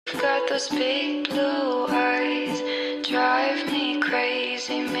those big blue eyes, drive me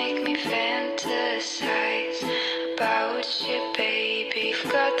crazy, make me fantasize about you, baby.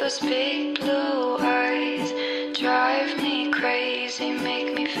 You've got those big blue eyes, drive me crazy,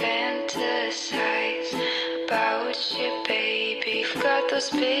 make me fantasize about you, baby. You've got those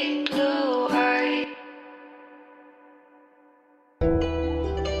big blue eyes.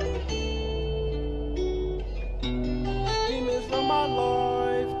 Demons of my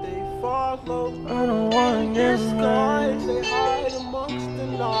life, they follow. I don't wanna get Disguise, they hide amongst the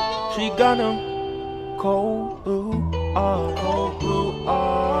night. She got them cold blue eyes, cold blue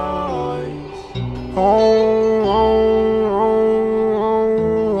eyes. Cold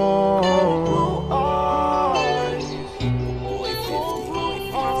blue eyes.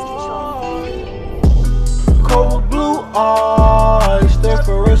 Cold blue eyes, they're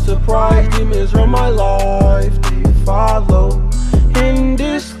for a surprise. Demons run my life, they follow. In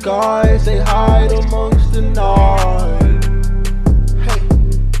disguise, they hide amongst the night. Hey,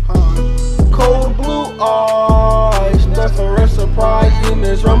 Cold blue eyes, they're for a surprise.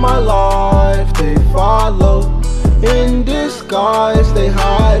 Demons run my life, they follow. In disguise, they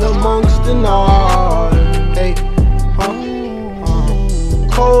hide amongst the night. hey,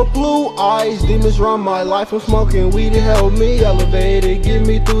 Cold blue eyes, demons run my life. I'm smoking weed, it helped me elevate it, get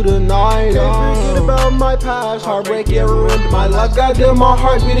me through the night. Can't forget about my past, heartbreak, yeah, ruined my life. Goddamn, my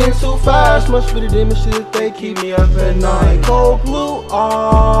heart beating too fast. Much for the demon shit, they keep me up at night. Cold blue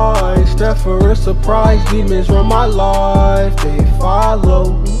eyes, that for a surprise. Demons run my life, they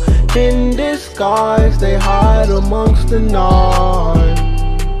follow. In disguise, they hide amongst the night.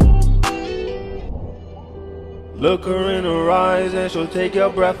 Look her in her eyes and she'll take your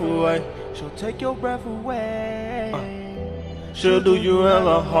breath away. She'll take your breath away. She'll do you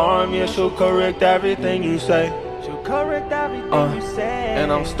hella harm, yeah, she'll correct everything you say. She'll correct everything you say.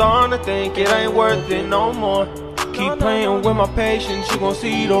 And I'm starting to think it ain't worth it no more. Keep playing with my patience, you gon'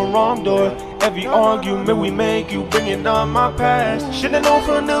 see the wrong door. Every argument we make, you bringing up my past. Should've known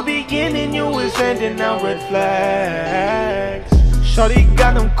from the beginning you was sending out red flags. Shorty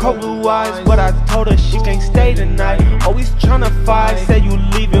got them cold blue eyes, but I told her she can't stay tonight. Always tryna fight, say you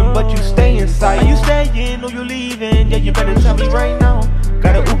leaving, but you stay inside. Are you staying or you leaving? Yeah, you better tell me right now.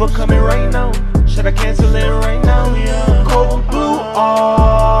 Got an Uber coming right now. Should I cancel it right now? Yeah. Cold blue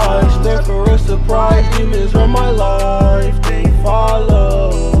eyes, they're for a surprise. Demons run my life, they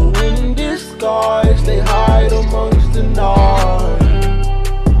follow. In disguise, they hide amongst the night.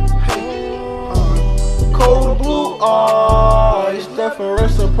 Cold blue eyes, they're for a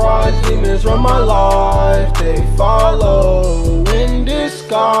surprise. Demons run my life, they follow. In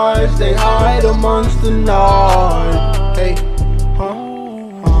disguise, they hide amongst the night. hey,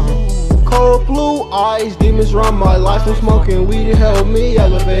 Cold blue eyes, demons run my life. I'm smoking weed, it helped me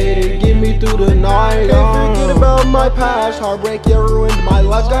elevate it, get me through the night. Can't forget about my past, heartbreak, yeah, ruined my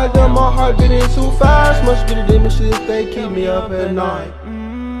life. Goddamn, my heart beating too fast. Must be the demon shit, they keep me up at night.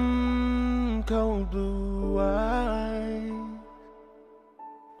 Cold blue eyes.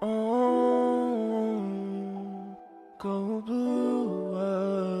 Oh, cold blue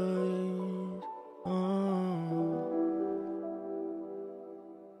eyes. Oh.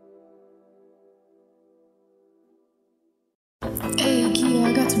 Hey, Keto,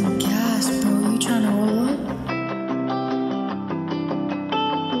 I got some gas, bro. You tryna roll up?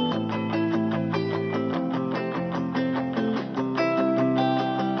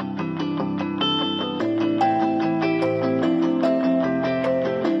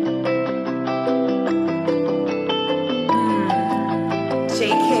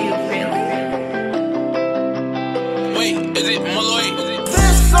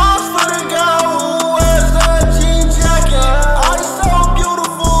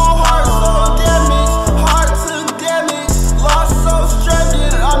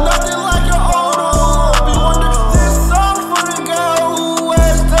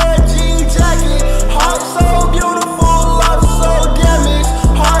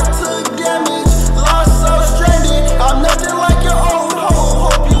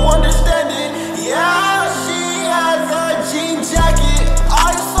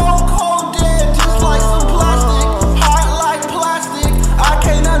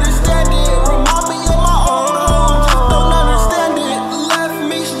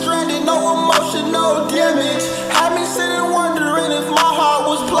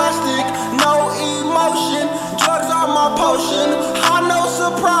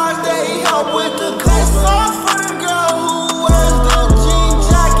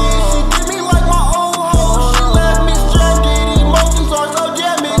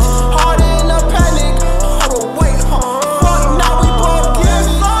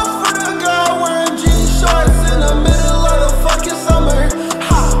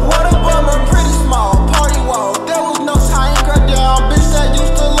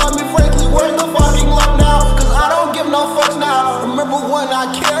 when I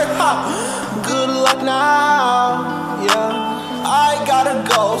care. Good luck now, yeah. I gotta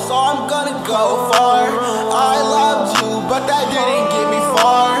go, so I'm gonna go far. I loved you, but that didn't get me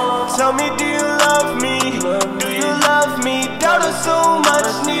far. Tell me, do you love me? Do you love me? Doubt it so much,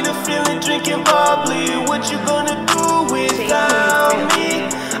 need a feeling, drinking bubbly. What you gonna do without me?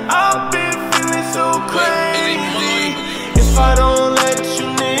 I've been feeling so crazy. If I don't let you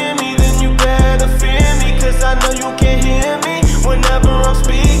near me, then you better fear me, cause I know you can hear me whenever I'm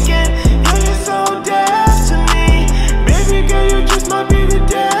speaking. Yeah, you're so deaf to me. Baby girl, you just might be the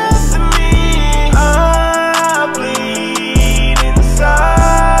death of me. I bleed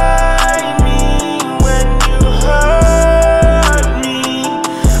inside me when you hurt me.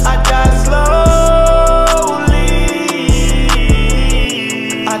 I die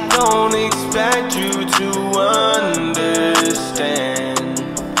slowly. I don't expect you to understand.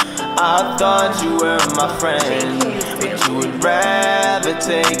 I thought you were my friend, but you would rather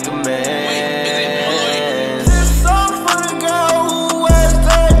take a man. This song for the girl who wears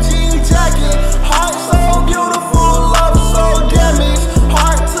that jean jacket. Heart so beautiful, love so damaged.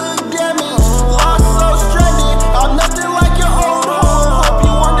 Heart to damage, lost so stranded. I'm nothing like your old home, hope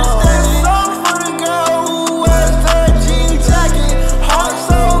you understand it. This song for the girl who wears that jean jacket. Heart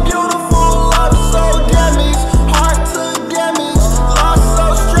so beautiful, love so damaged. Heart to damage, lost so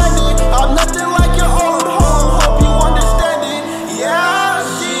stranded. I'm nothing like your old home, hope you understand it. Yeah,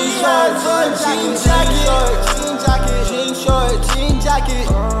 she has a jean jacket, jean short, jean jacket.